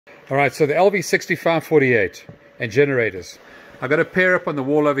All right, so the LV6548 and generators. I've got a pair up on the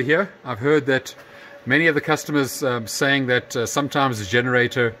wall over here. I've heard that many of the customers saying that sometimes a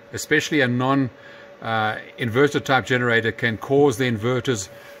generator, especially a non-inverter type generator, can cause the inverters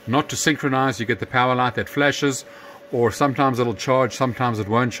not to synchronize. You get the power light that flashes, or sometimes it'll charge, sometimes it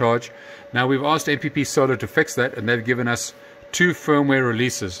won't charge. Now we've asked MPP Solar to fix that, and they've given us 2 firmware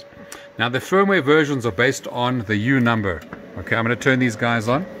releases. Now the firmware versions are based on the U number. Okay, I'm going to turn these guys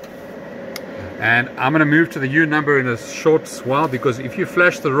on. And I'm going to move to the U number in a short while, because if you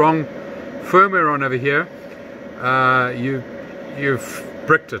flash the wrong firmware on over here, you've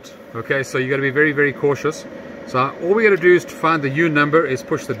bricked it. Okay, so you got to be very, very cautious. So all we got to do is to find the U number is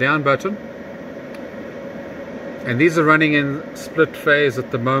push the down button. And these are running in split phase at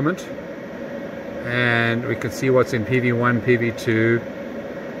the moment. And we can see what's in PV1, PV2.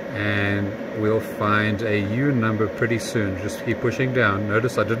 And we'll find a U number pretty soon. Just keep pushing down.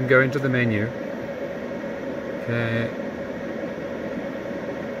 Notice I didn't go into the menu.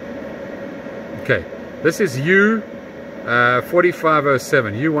 Okay, this is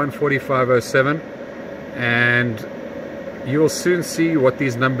U4507, U14507, and you'll soon see what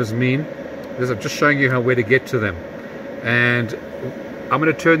these numbers mean. I'm just showing you where to get to them. And I'm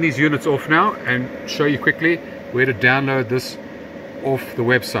going to turn these units off now and show you quickly where to download this off the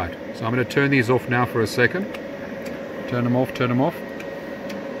website. So I'm going to turn these off now for a second. Turn them off, turn them off.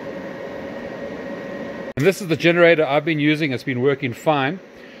 And this is the generator I've been using. It's been working fine,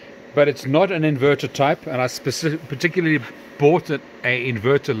 but it's not an inverter type, and I particularly bought an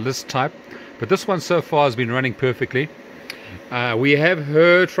inverter list type, but this one so far has been running perfectly. We have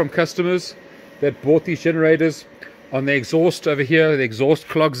heard from customers that bought these generators on the exhaust over here. The exhaust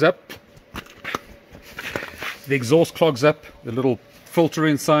clogs up. The exhaust clogs up. The little filter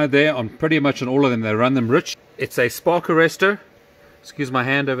inside there, on pretty much on all of them, they run them rich. It's a spark arrestor. Excuse my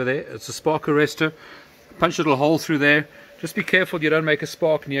hand over there. It's a spark arrestor. Punch a little hole through there. Just be careful you don't make a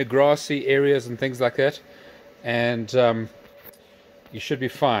spark near grassy areas and things like that, and you should be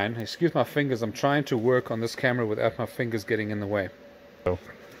fine. Excuse my fingers, I'm trying to work on this camera without my fingers getting in the way.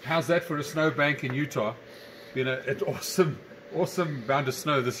 How's that for a snowbank in Utah? You know, it's awesome bound to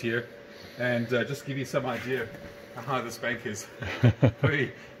snow this year, and just give you some idea of how this bank is.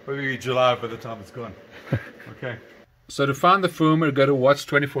 Probably July by the time it's gone. Okay. So to find the firmware, go to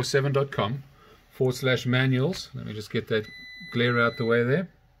watch247.com/manuals. Let me just get that glare out the way there.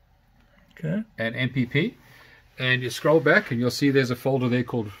 Okay. And MPP. And you scroll back and you'll see there's a folder there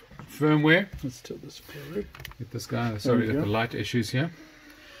called firmware. Let's tilt this forward. Get this guy. Sorry, got the light issues here.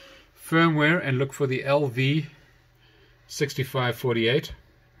 Firmware, and look for the LV6548.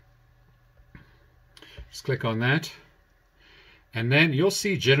 Just click on that. And then you'll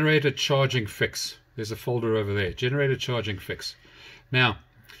see generator charging fix. There's a folder over there. Generator charging fix. Now,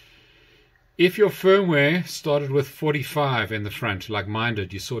 if your firmware started with 45 in the front, like mine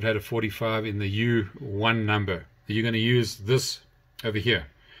did, you saw it had a 45 in the U1 number, you're going to use this over here.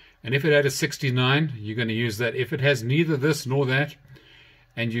 And if it had a 69, you're going to use that. If it has neither this nor that,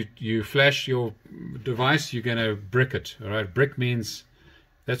 and you flash your device, you're going to brick it. All right, brick means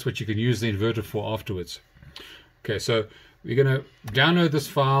that's what you can use the inverter for afterwards. Okay, so we're going to download this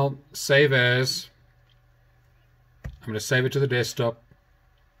file, save as. I'm going to save it to the desktop.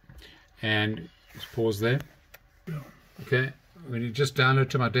 And just pause there. Okay, when you just download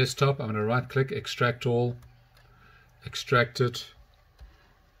to my desktop, I'm going to right click, extract all, extract it,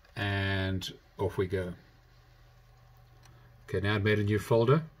 and off we go. Okay, now I've made a new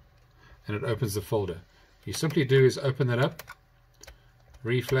folder, and it opens the folder. You simply do is open that up,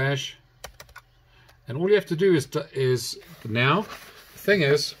 reflash, and all you have to do is now, the thing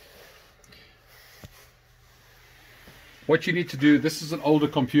is, what you need to do, this is an older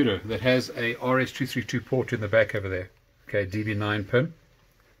computer that has a RS-232 port in the back over there. Okay, DB9 pin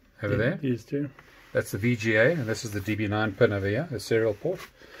over there. These two. That's the VGA, and this is the DB9 pin over here, the serial port.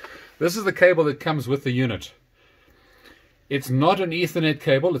 This is the cable that comes with the unit. It's not an Ethernet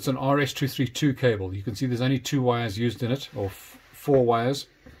cable, it's an RS-232 cable. You can see there's only 2 wires used in it, or 4 wires,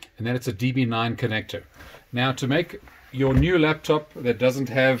 and then it's a DB9 connector. Now, to make your new laptop that doesn't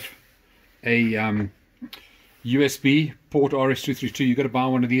have a USB port RS-232, you've got to buy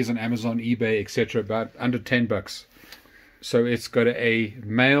one of these on Amazon, eBay, etc., about under $10. So it's got a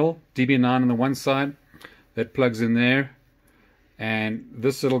male DB9 on the one side that plugs in there, and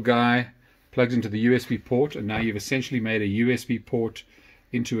this little guy plugs into the USB port, and now you've essentially made a USB port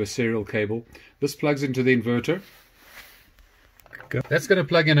into a serial cable. This plugs into the inverter. Go. That's going to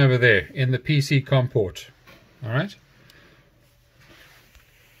plug in over there in the PC COM port. All right.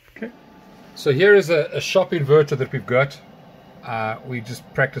 Okay. So here is a shop inverter that we've got. we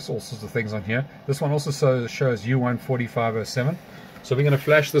just practice all sorts of things on here. This one also shows U14507. So we're going to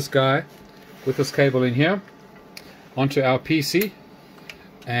flash this guy with this cable in here onto our PC,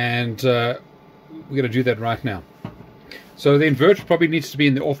 and we're going to do that right now. So the inverter probably needs to be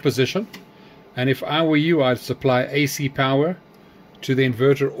in the off position, and if I were you, I'd supply AC power to the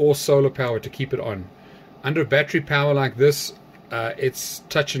inverter or solar power to keep it on. Under battery power like this, it's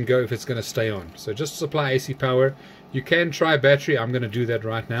touch and go if it's going to stay on. So just supply AC power. You can try battery. I'm going to do that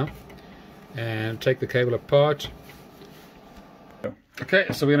right now and take the cable apart. Okay,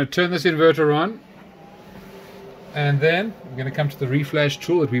 so we're going to turn this inverter on, and then we're going to come to the reflash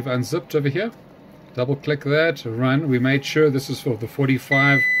tool that we've unzipped over here. Double click that, run. We made sure this is for the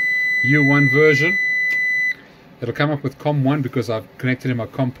 45 U1 version. It'll come up with COM1 because I've connected in my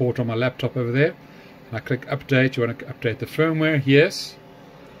COM port on my laptop over there. And I click update. You want to update the firmware? Yes.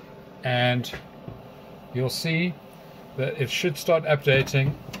 And you'll see that it should start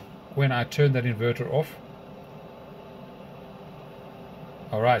updating when I turn that inverter off.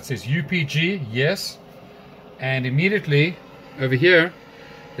 Alright, it says UPG, yes. And immediately over here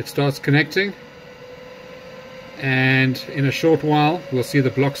it starts connecting, and in a short while we'll see the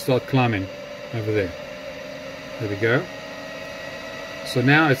blocks start climbing over there. There we go. So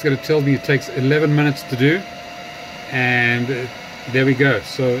now it's going to tell me it takes 11 minutes to do, and there we go.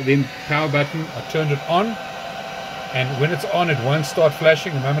 So then power button, I turned it on, and when it's on it won't start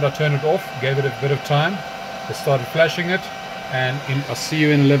flashing. The moment I turn it off, gave it a bit of time, it started flashing it, and I'll see you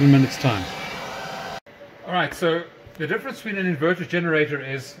in 11 minutes time. Alright, so the difference between an inverter generator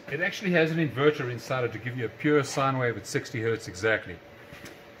is it actually has an inverter inside it to give you a pure sine wave at 60 Hertz exactly.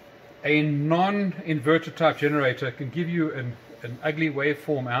 A non-inverter type generator can give you an ugly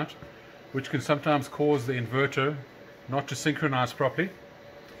waveform out, which can sometimes cause the inverter not to synchronize properly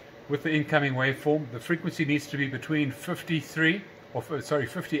with the incoming waveform. The frequency needs to be between 58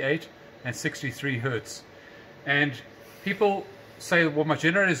 and 63 Hertz. And people say, well, my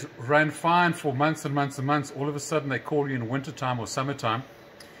generators ran fine for months and months and months. All of a sudden they call you in wintertime or summertime,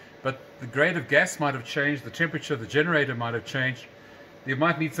 but the grade of gas might have changed, the temperature of the generator might have changed, you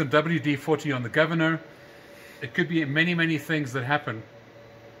might need some WD-40 on the governor. It could be many things that happen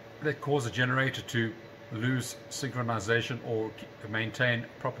that cause a generator to lose synchronization or maintain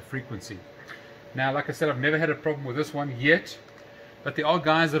proper frequency. Now, like I said, I've never had a problem with this one yet, but there are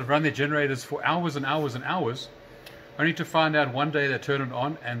guys that have run their generators for hours and hours and hours, only to find out one day they turn it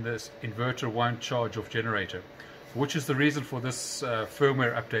on and this inverter won't charge off generator, which is the reason for this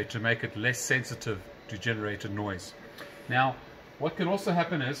firmware update, to make it less sensitive to generator noise. Now, what can also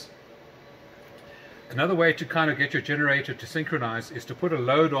happen is, another way to kind of get your generator to synchronize is to put a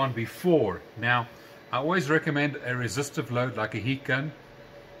load on before. Now, I always recommend a resistive load like a heat gun.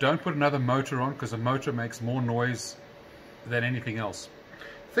 Don't put another motor on, because a motor makes more noise than anything else.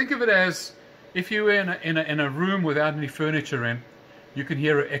 Think of it as if you were in a room without any furniture in, you can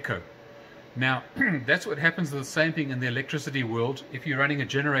hear an echo. Now, that's what happens to the same thing in the electricity world. If you're running a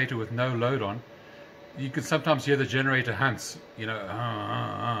generator with no load on, you can sometimes hear the generator hunts, you know,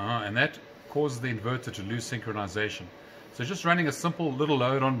 and that causes the inverter to lose synchronization. So just running a simple little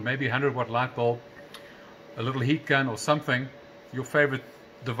load on, maybe a 100-watt light bulb, a little heat gun or something, your favorite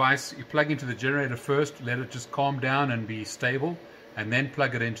device, you plug into the generator first, let it just calm down and be stable, and then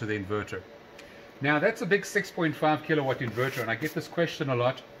plug it into the inverter. Now, that's a big 6.5 kilowatt inverter, and I get this question a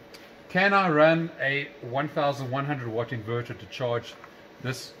lot. Can I run a 1100 watt inverter to charge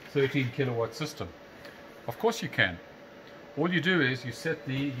this 13 kilowatt system? Of course you can. All you do is you set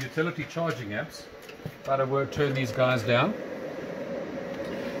the utility charging apps. By the word, turn these guys down.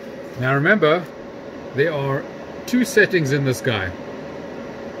 Now remember, there are two settings in this guy.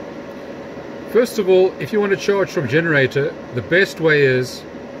 First of all, if you want to charge from generator, the best way is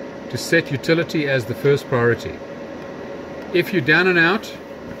to set utility as the first priority. If you're down and out,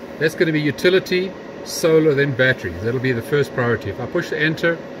 that's going to be utility, solar, then battery. That'll be the first priority. If I push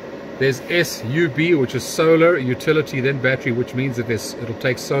enter, there's SUB, which is solar, utility, then battery, which means that it'll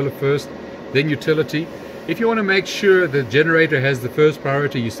take solar first, then utility. If you want to make sure the generator has the first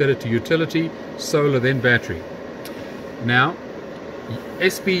priority, you set it to utility, solar, then battery. Now,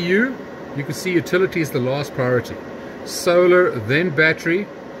 SBU, you can see utility is the last priority. Solar, then battery.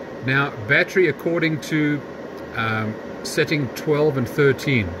 Now, battery according to setting 12 and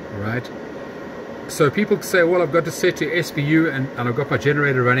 13, right? So people say, well, I've got to set to SBU and I've got my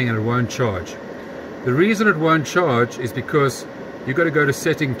generator running and it won't charge. The reason it won't charge is because you've got to go to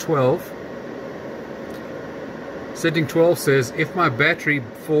setting 12. Setting 12 says if my battery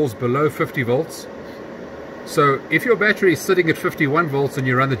falls below 50 volts, so if your battery is sitting at 51 volts and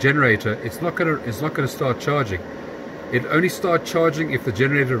you run the generator, it's not going to start charging. It only starts charging if the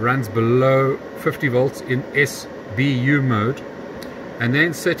generator runs below 50 volts in SBU mode. And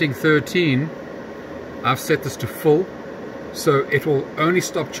then setting 13, I've set this to full, so it will only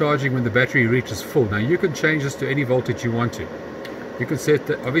stop charging when the battery reaches full. Now you can change this to any voltage you want to. You can set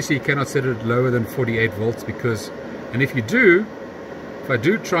that, obviously you cannot set it lower than 48 volts because, and if you do, if I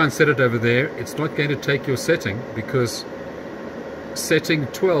do try and set it over there, it's not going to take your setting because setting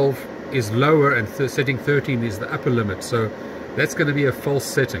 12 is lower and setting 13 is the upper limit, so that's going to be a false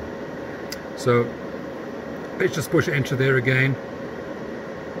setting. So let's just push enter there again,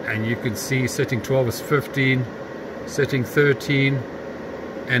 and you can see setting 12 is 15, setting 13,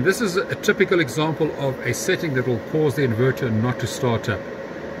 and this is a typical example of a setting that will cause the inverter not to start up,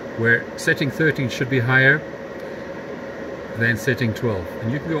 where setting 13 should be higher than setting 12,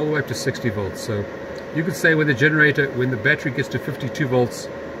 and you can go all the way up to 60 volts. So you could say when the battery gets to 52 volts,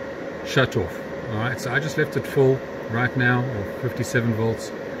 shut off. Alright, so I just left it full right now, or 57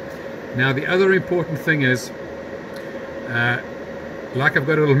 volts. Now the other important thing is, like I've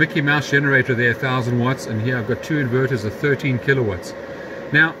got a little Mickey Mouse generator there, 1000 watts, and here I've got two inverters of 13 kilowatts.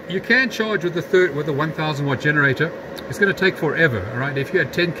 Now you can charge with the 1000 watt generator. It's going to take forever. Alright, if you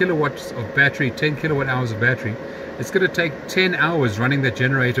had 10 kilowatts of battery, 10 kilowatt hours of battery, it's going to take 10 hours running that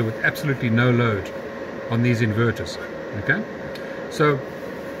generator with absolutely no load on these inverters. Okay, so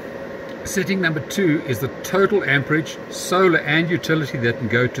setting number 2 is the total amperage, solar and utility, that can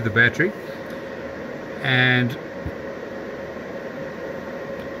go to the battery. And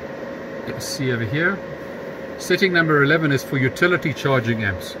let's see over here, setting number 11 is for utility charging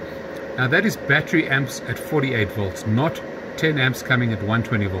amps. Now that is battery amps at 48 volts, not 10 amps coming at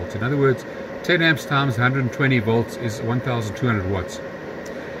 120 volts. In other words, 10 amps times 120 volts is 1200 watts.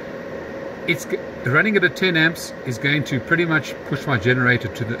 It's running it at 10 amps is going to pretty much push my generator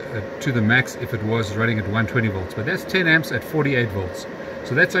to the max if it was running at 120 volts, but that's 10 amps at 48 volts,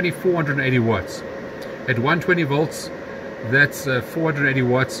 so that's only 480 watts. At 120 volts, that's 480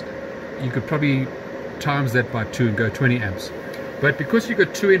 watts. You could probably times that by 2 and go 20 amps. But because you've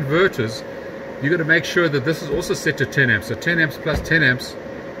got two inverters, you've got to make sure that this is also set to 10 amps. So 10 amps plus 10 amps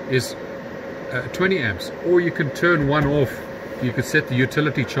is 20 amps. Or you can turn one off. You could set the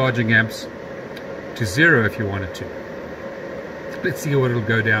utility charging amps to 0 if you wanted to. Let's see what it'll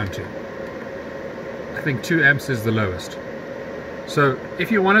go down to. I think 2 amps is the lowest. So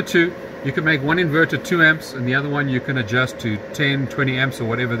if you wanted to, you can make one inverter 2 amps and the other one you can adjust to 10, 20 amps or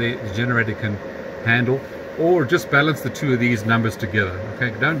whatever the generator can handle, or just balance the two of these numbers together.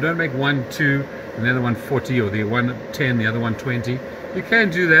 Okay, don't make one 2 and the other one 40, or the one 10, the other one 20. You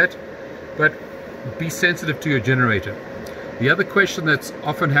can do that, but be sensitive to your generator. The other question that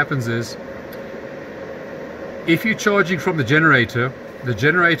often happens is, if you're charging from the generator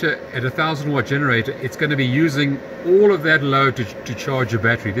at 1000 watt generator, it's going to be using all of that load to charge your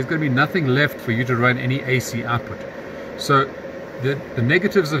battery. There's going to be nothing left for you to run any AC output. So the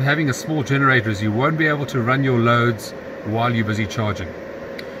negatives of having a small generator is you won't be able to run your loads while you're busy charging,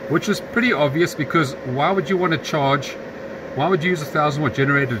 which is pretty obvious, because why would you want to charge, why would you use a 1000 watt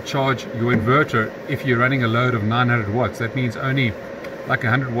generator to charge your inverter if you're running a load of 900 watts? That means only like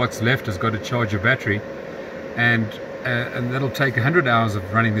 100 watts left has got to charge your battery, and that'll take 100 hours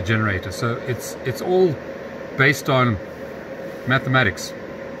of running the generator. So it's all based on mathematics.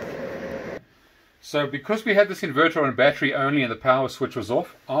 So because we had this inverter on battery only and the power switch was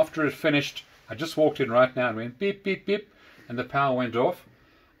off, after it finished, I just walked in right now and went beep, beep, beep, and the power went off.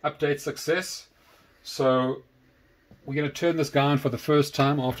 Update success. So we're going to turn this guy on for the first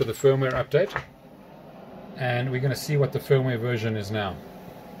time after the firmware update, and we're going to see what the firmware version is now.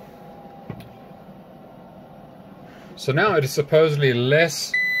 So now it is supposedly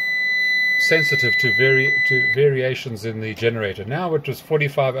less sensitive to variations in the generator. Now it was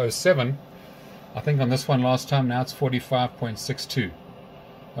 4507, I think on this one last time. Now it's 45.62.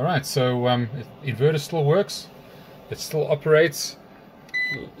 Alright, so inverter still works, it still operates.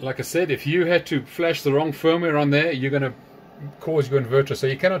 Like I said, if you had to flash the wrong firmware on there, you're going to cause your inverter. So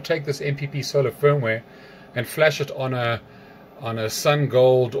you cannot take this MPP solar firmware and flash it on a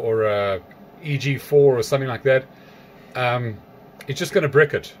Sungold or a EG4 or something like that. It's just going to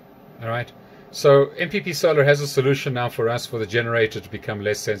brick it. Alright, so MPP solar has a solution now for us for the generator to become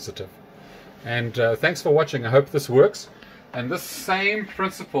less sensitive. And thanks for watching. I hope this works. And this same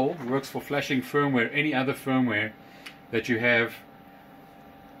principle works for flashing firmware, any other firmware that you have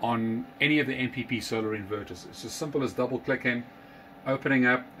on any of the MPP solar inverters. It's as simple as double clicking, opening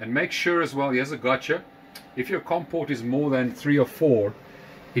up, and make sure as well, here's a gotcha, if your COM port is more than 3 or 4,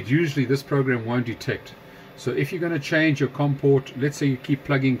 it usually, this program won't detect. So if you're going to change your COM port, let's say you keep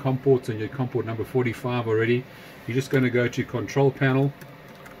plugging COM ports on your COM port number 45 already, you're just going to go to Control Panel,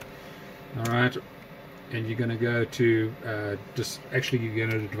 alright, and you're going to go to, you're going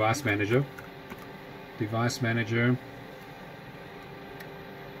to Device Manager,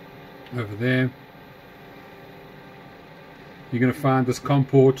 over there. You're going to find this COM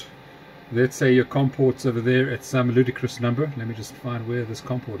port. Let's say your COM port's over there at some ludicrous number. Let me just find where this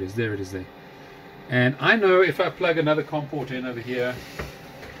COM port is. There it is there. And I know if I plug another COM port in over here,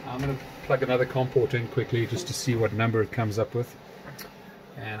 I'm going to plug another COM port in quickly just to see what number it comes up with.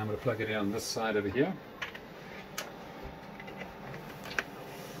 And I'm going to plug it in on this side over here.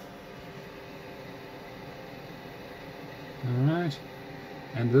 Alright.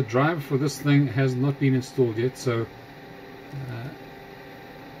 And the driver for this thing has not been installed yet, so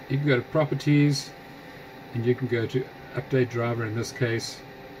you can go to Properties, and you can go to Update Driver in this case,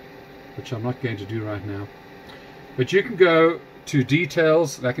 which I'm not going to do right now. But you can go to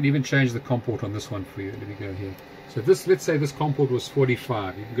Details. I can even change the COM port on this one for you. Let me go here. So this, let's say this COM port was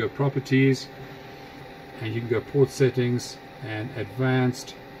 45. You can go Properties, and you can go Port Settings and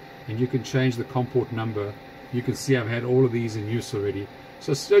Advanced, and you can change the COM port number. You can see I've had all of these in use already.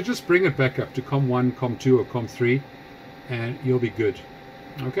 So just bring it back up to COM1, COM2 or COM3 and you'll be good.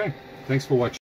 Okay, thanks for watching.